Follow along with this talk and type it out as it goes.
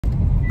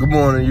Good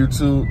morning,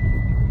 YouTube.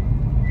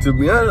 To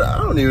be honest, I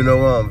don't even know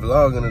why I'm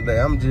vlogging today.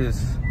 I'm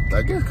just,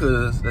 I guess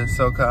because that's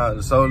so-called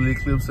the solar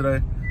eclipse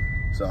today.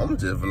 So I'm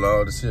just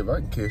vlog to see if I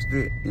can catch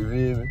that, you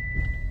feel me?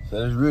 So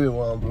that's really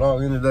why I'm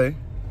vlogging today.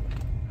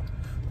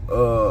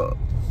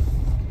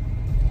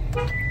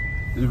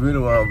 This really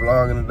why I'm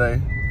vlogging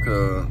today,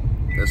 because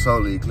that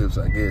solar eclipse,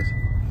 I guess.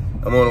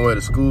 I'm on the way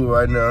to school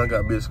right now. I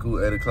got to be at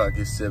school 8 o'clock,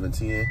 it's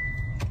 7:10.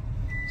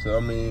 So,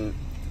 I mean,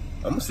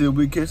 I'm gonna see if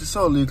we catch the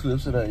solar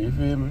eclipse today, you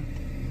feel me?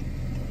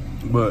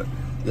 But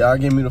y'all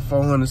give me the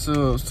 400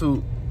 subs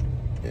too.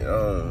 But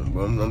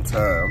I'm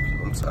tired.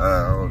 I'm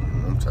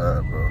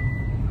tired, bro.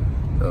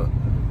 So,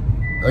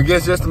 I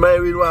guess that's the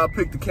main reason why I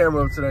picked the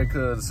camera up today, cause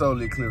of the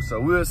solar eclipse.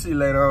 So we'll see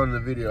later on in the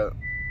video.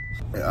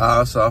 And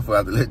also, I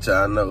forgot to let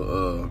y'all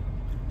know,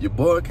 your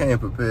boy came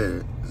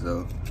prepared.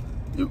 So,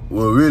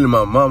 well, really,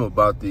 my mama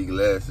bought these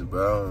glasses,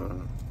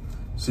 bro.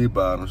 She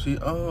bought them. She,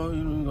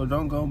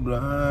 don't go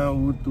blind. I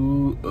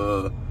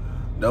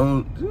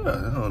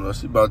don't know.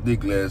 She bought these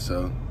glasses,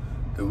 so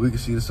if we can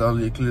see the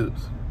solar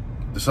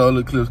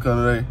eclipse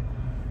coming today,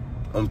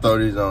 I'm gonna throw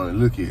these on and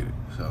look at it.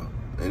 So,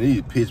 and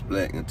these pitch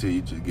black until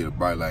you just get a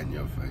bright light in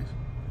your face.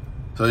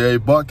 So yeah, your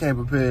boy came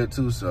prepared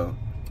too. So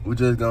we're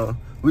just gonna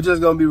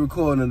be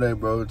recording today,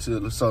 bro, until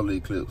the solar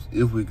eclipse,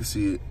 if we can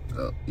see it.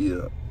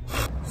 Yeah.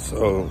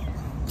 So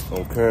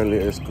I'm currently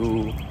at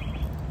school.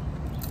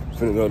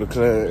 Finna go to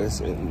class,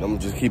 and I'm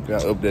just keep y'all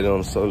updated on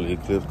the solar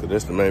eclipse, because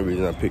that's the main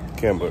reason I picked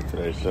the camera up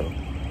today. So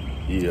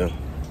yeah.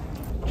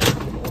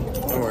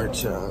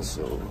 Alright, y'all,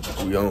 so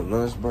we on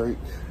lunch break,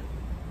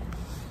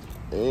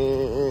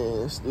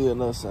 and still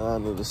no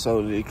sign of the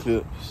solar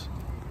eclipse.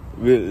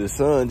 Really, the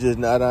sun just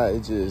not out.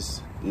 It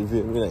just, you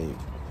feel me?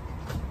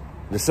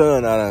 The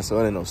sun not out, so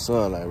it ain't no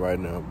sunlight right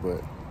now,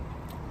 but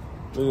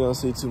we don't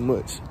see too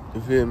much. You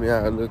feel me?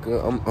 I look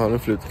up, I'm gonna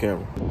flip the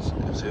camera.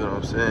 See what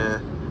I'm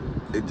saying?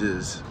 It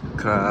just,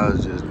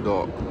 clouds just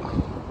dark.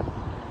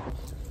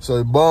 So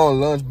the ball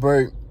lunch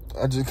break,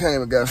 I just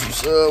came and got some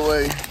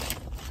Subway.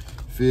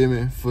 Feel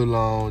me? Full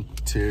on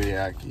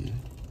teriyaki,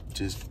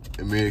 just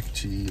American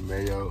cheese,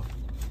 mayo.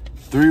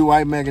 3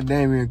 white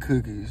macadamia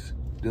cookies.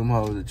 Them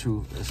hold the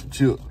truth, and some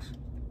chips.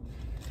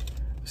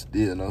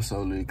 Still no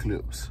solar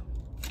eclipse.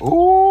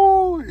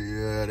 Oh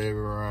yeah, they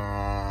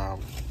rhyme.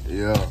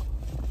 Yeah.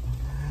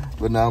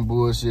 But now I'm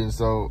bullshitting.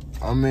 So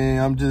I mean,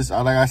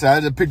 like I said,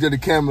 I just picked up the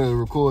camera to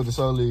record the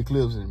solar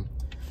eclipse and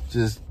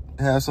just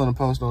have something to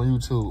post on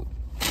YouTube.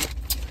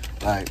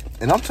 Like,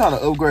 and I'm trying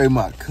to upgrade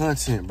my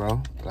content,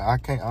 bro.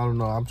 Like, I don't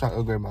know, I'm trying to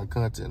upgrade my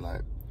content,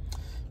 like,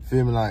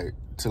 feel me, like,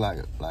 to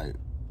like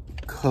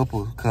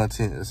couple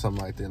content or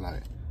something like that,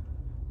 like,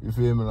 you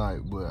feel me,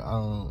 like, but I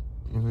don't,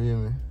 you feel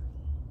me?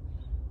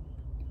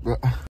 But,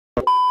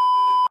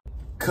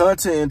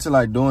 content into,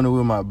 like, doing it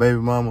with my baby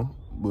mama,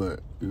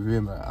 but, you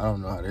feel me, I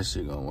don't know how that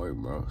shit gonna work,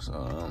 bro,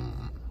 so,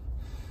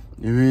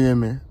 you feel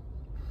me?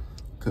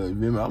 Cause, you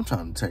feel me, I'm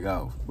trying to take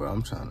off, bro,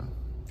 I'm trying to.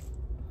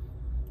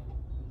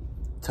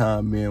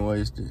 Time being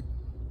wasted,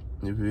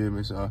 you feel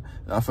me? So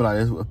I feel like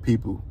that's what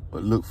people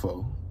would look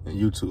for in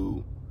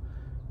YouTube.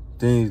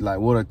 Things like,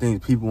 what are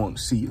things people want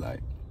to see? Like,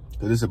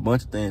 cause there's a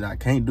bunch of things I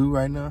can't do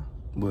right now,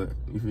 but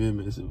you feel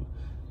me?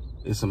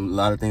 It's a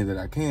lot of things that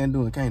I can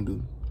do and can't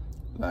do.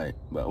 Like,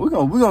 but we're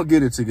gonna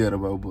get it together,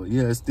 bro. But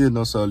yeah, it's still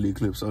no solar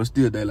eclipse, so it's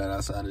still daylight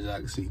outside as y'all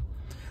can see.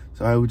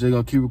 So we're just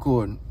gonna keep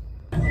recording.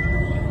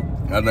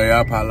 I know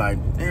y'all probably like,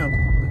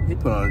 damn, he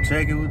put on a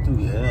jacket with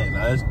you. Yeah,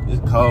 like,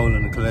 it's cold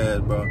in the class,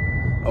 bro.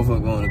 I'm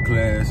finna go into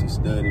class and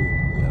study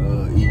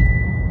and eat.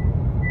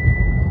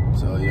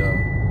 So yeah,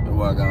 that's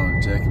why I got on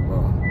the jacket,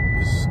 bro.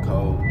 It's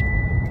cold.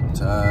 I'm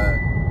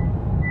tired.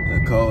 And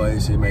the cold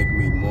ain't shit making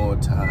me more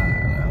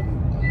tired.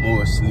 Like, I'm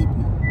more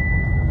sleepy.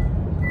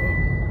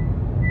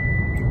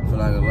 Feel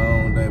like a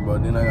long day, bro.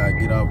 Then I gotta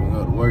get off and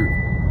go to work.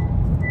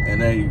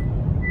 And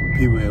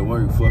people at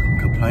work fucking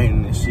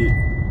complaining and shit.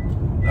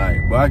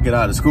 Like, but I get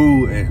out of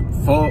school at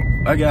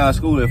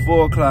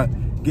 4 o'clock.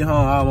 Get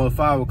home almost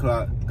 5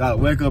 o'clock. Gotta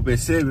wake up at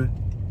 7.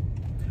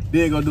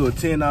 Then go do a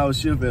 10-hour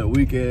shift at a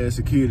weak-ass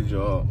security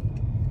job.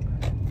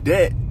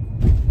 That,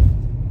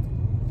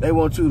 they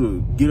want you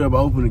to get up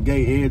and open the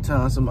gate every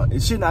time somebody,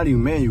 it shit not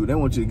even manual. They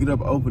want you to get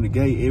up and open the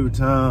gate every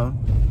time.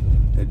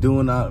 And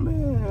doing all,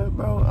 man,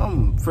 bro,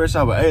 I'm fresh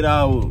out of an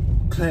 8-hour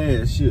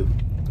class shift.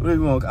 What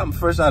you want? I'm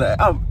 8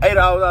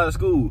 hours out of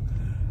school.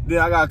 Then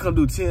I gotta come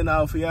do 10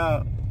 hours for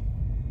y'all.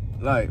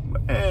 Like,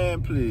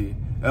 man, please.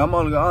 And I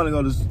only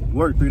go to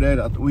work 3 days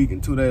out the week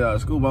and 2 days out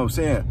of school. But I'm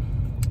saying,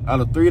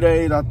 out of 3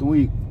 days out the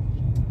week,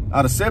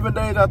 out of 7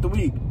 days out the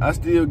week, I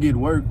still get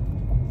work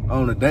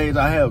on the days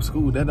I have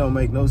school. That don't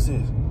make no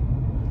sense.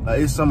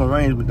 Like, it's some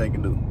arrangement they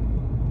can do.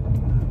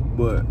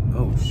 But,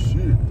 oh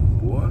shit,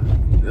 boy.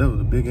 That was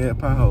a big ass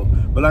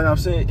pothole. But like I'm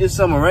saying, it's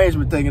some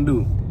arrangement they can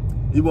do.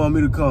 You want me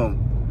to come?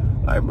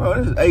 Like, bro,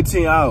 this is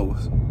 18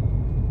 hours.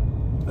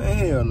 Man,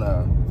 hell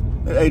nah.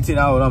 That's 18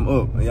 hours I'm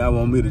up. And y'all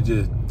want me to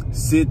just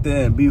sit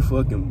there and be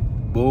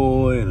fucking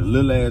bored in a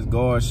little ass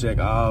guard shack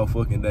all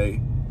fucking day.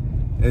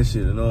 That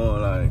shit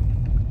annoying. Like,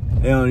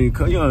 they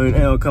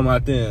don't come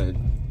out there and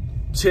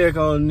check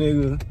on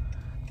nigga.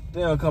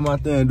 They don't come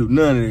out there and do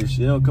none of this shit.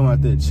 They don't come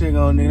out there and check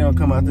on nigga. They don't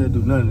come out there and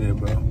do none of that,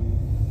 bro.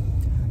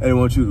 They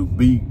want you to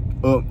beat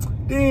up.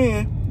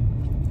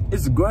 Then,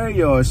 it's a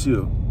graveyard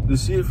shift. The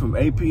shit from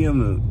 8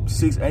 p.m. to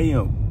 6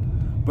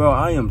 a.m. Bro,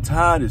 I am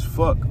tired as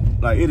fuck.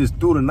 Like, it is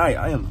through the night.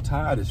 I am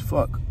tired as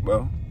fuck,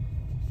 bro.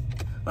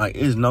 Like,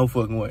 it's no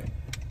fucking way.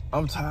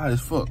 I'm tired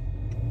as fuck.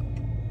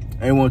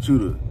 They want you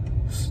to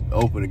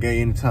open the gate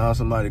anytime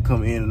somebody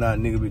come in and out.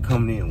 Nigga be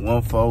coming in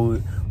 1, 4,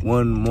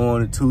 1 in the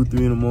morning, 2,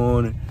 3 in the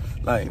morning.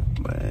 Like,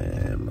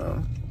 man,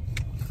 bro.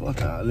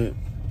 Fuck all that.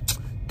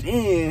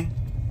 Then,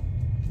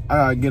 I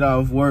gotta get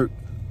off work.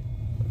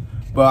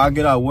 Bro, I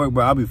get out of work,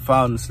 bro. I be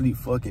falling asleep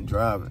fucking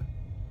driving.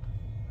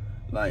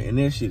 Like, and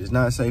this shit is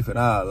not safe at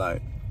all.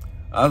 Like,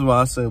 that's why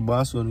I say, boy,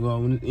 I swear to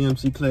God, when this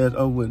EMC class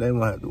over with, they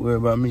won't have to worry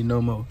about me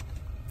no more.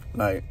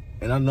 Like,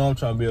 and I know I'm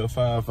trying to be a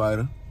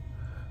firefighter.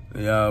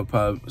 Y'all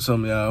probably,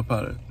 some of y'all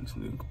probably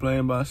complain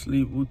about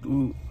sleep.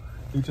 You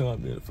trying to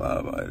be a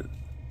firefighter.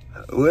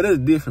 Well, that's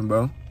different,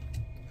 bro.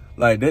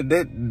 Like,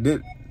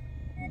 that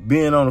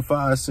being on a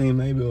fire scene,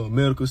 maybe, or a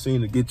medical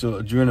scene to get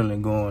your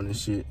adrenaline going and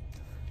shit.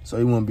 So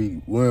you won't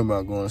be worrying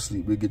about going to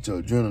sleep. But get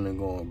your adrenaline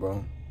going,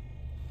 bro.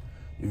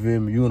 You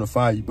feel me? You on a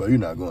fire, bro, you're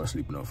not going to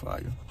sleep in no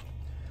fire.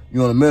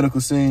 You on a medical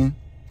scene,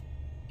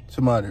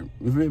 somebody,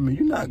 you feel me?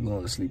 You're not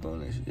going to sleep on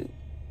that shit.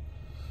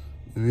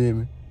 You feel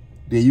me?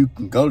 Then you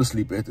can go to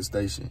sleep at the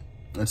station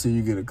until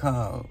you get a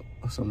call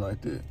or something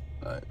like that.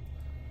 Like,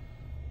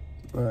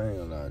 bro, I ain't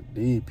gonna lie.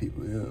 These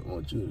people here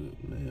want you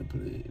to, man,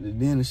 please.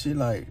 Then the shit,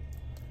 like,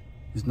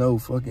 there's no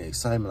fucking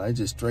excitement. Like, it's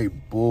just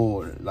straight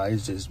bored. Like,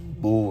 it's just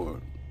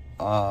bored.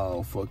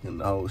 Oh, fucking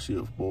the whole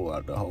shift, bored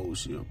out the whole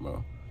shift,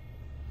 bro.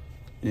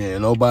 Yeah,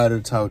 nobody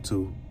to talk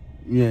to.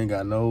 You ain't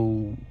got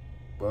no,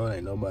 bro,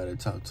 ain't nobody to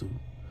talk to.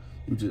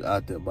 You just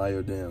out there by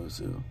your damn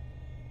self.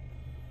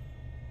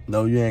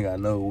 No, you ain't got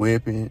no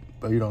weapon,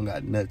 but you don't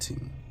got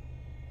nothing.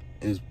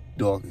 It's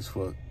dark as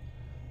fuck.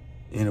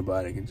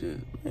 Anybody can just,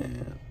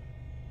 man.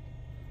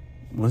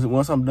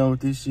 Once I'm done with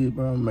this shit,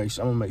 bro, I'm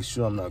gonna make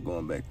sure I'm not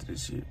going back to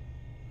this shit.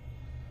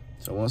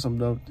 So once I'm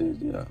done with this,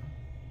 yeah.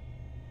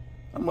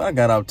 I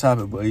got off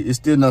topic, but it's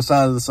still no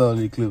signs of the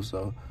solar eclipse,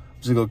 so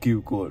I'm just gonna keep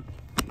recording.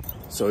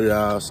 So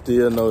y'all,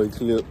 still no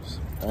eclipse.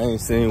 I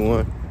ain't seen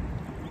one.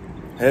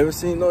 Haven't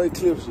seen no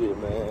eclipse yet,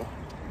 man.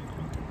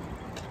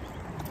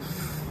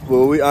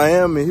 Well, I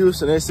am in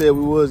Houston. They said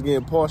we was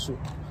getting partial,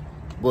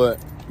 but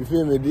you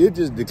feel me? It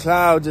just, the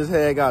cloud just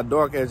had got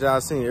dark as y'all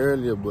seen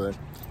earlier, but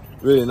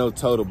really no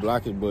total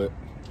blockage. But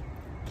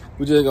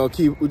we just gonna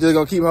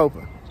keep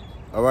hoping.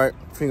 All right,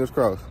 fingers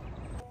crossed.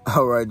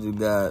 All right, you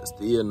guys,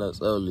 still no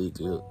solar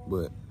eclipse,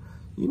 but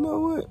you know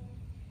what?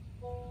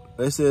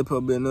 They said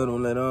probably another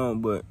one later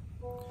on, but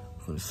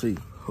we'll see.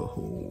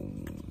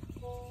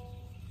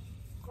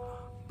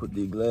 Put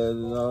these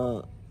glasses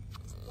on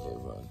if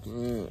I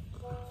can.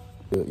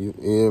 You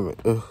hear me?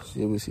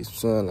 See, we see some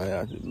sunlight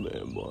out this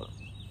bad boy.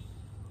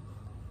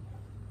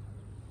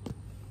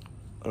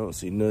 I don't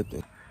see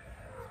nothing.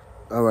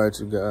 All right,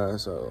 you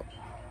guys, so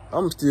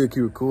I'm still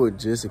keep recording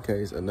just in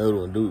case another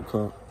one do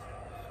come.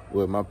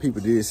 Well, my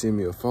people did send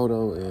me a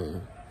photo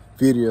and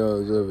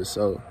videos of it,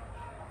 so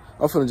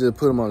I'm finna just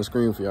put them on the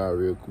screen for y'all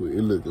real quick.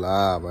 It look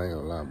live, I ain't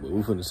gonna lie, but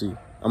we finna see.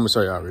 I'm gonna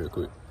show y'all real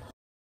quick.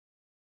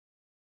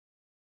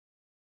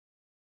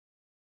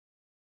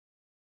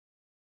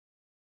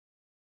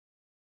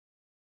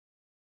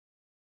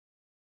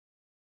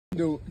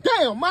 Dude,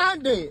 damn, mine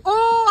dead.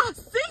 Oh, I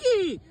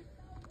see it.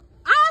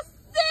 I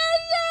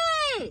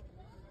see it.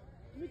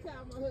 Let me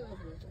tell my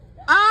husband.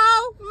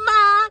 Oh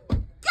my God.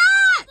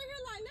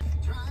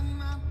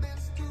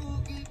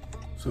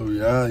 So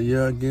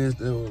yeah, I guess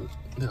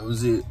that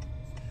was it.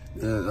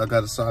 Yeah, I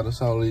got to saw the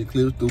solar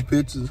eclipse through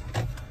pictures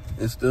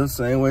and stuff,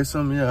 same way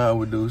some of y'all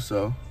would do.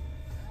 So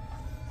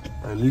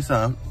at least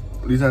I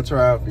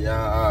tried for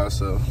y'all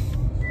also.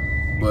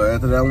 But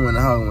after that, I went in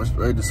the house and went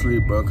straight to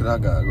sleep, bro, cause I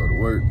gotta go to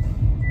work.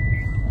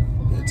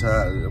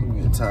 I'm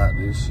getting tired of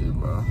this shit,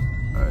 bro.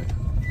 Like,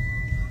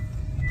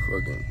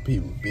 fucking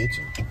people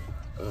bitching.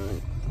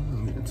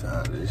 I'm getting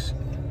tired of this shit.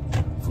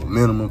 For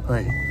minimum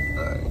pay.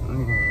 Like,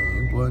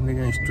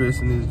 nigga ain't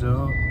stressing his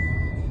job.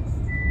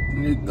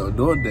 Nigga go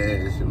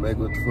DoorDash and make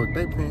what the fuck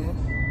they paying.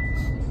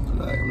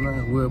 Like, I'm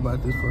not worried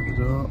about this fucking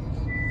job.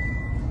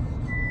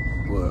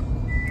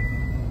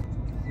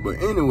 But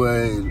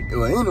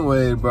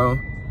anyways, bro.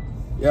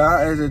 Yeah,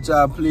 I ask that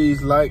y'all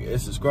please like and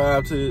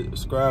subscribe to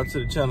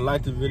the channel.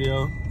 Like the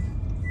video.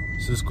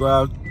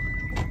 Subscribe.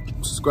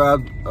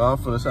 I'm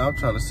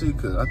trying to see,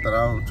 cause I thought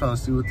I was trying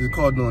to see what this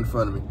car doing in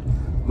front of me.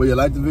 But yeah,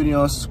 like the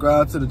video and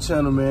subscribe to the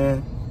channel,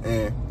 man.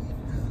 And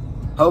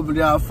hopefully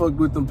y'all fucked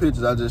with them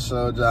pictures I just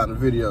showed y'all in the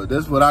video.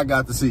 That's what I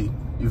got to see.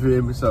 You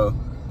feel me? So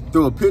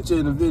threw a picture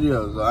in the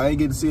video, so I ain't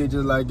get to see it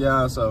just like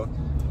y'all. So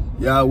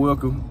y'all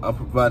welcome. I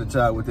provided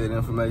y'all with that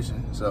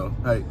information. So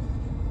hey,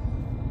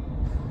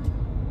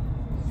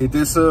 hit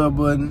that sub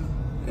button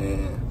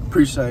and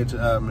appreciate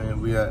y'all,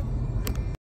 man. We out.